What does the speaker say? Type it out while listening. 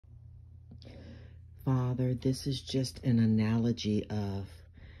Father, this is just an analogy of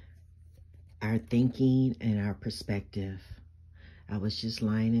our thinking and our perspective. I was just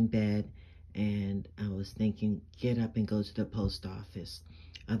lying in bed and I was thinking, get up and go to the post office.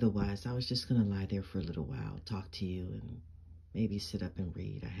 Otherwise, I was just going to lie there for a little while, talk to you, and maybe sit up and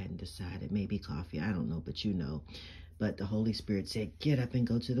read. I hadn't decided. Maybe coffee. I don't know, but you know. But the Holy Spirit said, get up and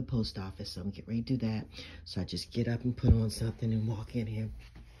go to the post office. So I'm getting ready to do that. So I just get up and put on something and walk in here.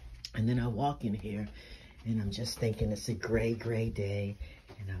 And then I walk in here and I'm just thinking it's a gray, gray day.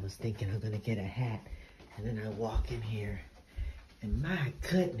 And I was thinking I'm going to get a hat. And then I walk in here and my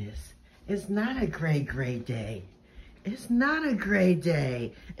goodness, it's not a gray, gray day. It's not a gray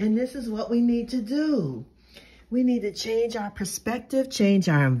day. And this is what we need to do. We need to change our perspective, change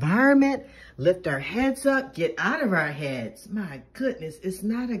our environment, lift our heads up, get out of our heads. My goodness, it's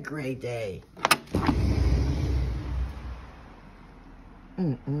not a gray day.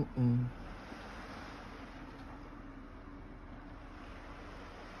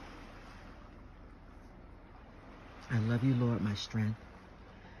 I love you, Lord, my strength.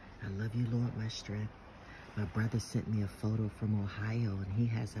 I love you, Lord, my strength. My brother sent me a photo from Ohio, and he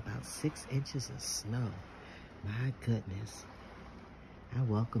has about 6 inches of snow. My goodness. I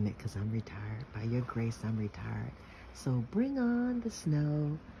welcome it because I'm retired. By your grace, I'm retired. So bring on the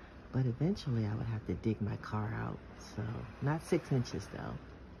snow. But eventually, I would have to dig my car out. So not 6 inches, though.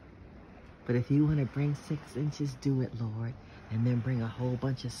 But if you want to bring 6 inches, do it, Lord. And then bring a whole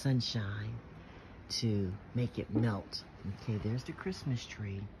bunch of sunshine to make it melt. Okay, there's the Christmas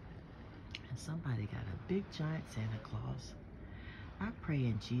tree. And somebody got a big giant Santa Claus. I pray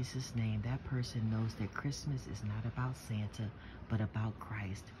in Jesus' name that person knows that Christmas is not about Santa, but about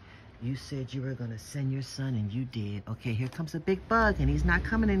Christ. You said you were going to send your son, and you did. Okay, here comes a big bug, and he's not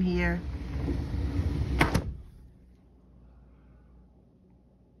coming in here.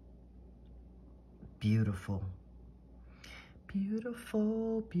 Beautiful.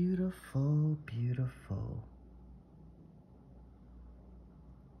 Beautiful, beautiful, beautiful.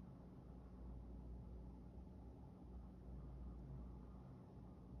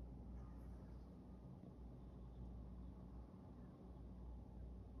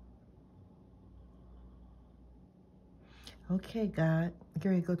 Okay, God, I'm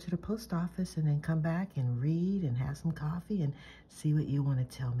ready to go to the post office and then come back and read and have some coffee and see what you want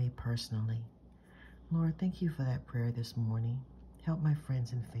to tell me personally. Lord, thank you for that prayer this morning. Help my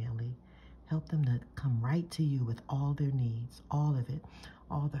friends and family. Help them to come right to you with all their needs, all of it,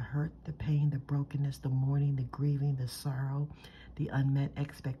 all the hurt, the pain, the brokenness, the mourning, the grieving, the sorrow, the unmet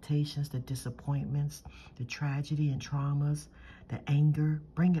expectations, the disappointments, the tragedy and traumas, the anger.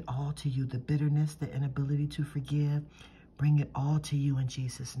 Bring it all to you, the bitterness, the inability to forgive. Bring it all to you in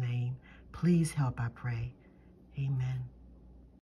Jesus' name. Please help, I pray. Amen.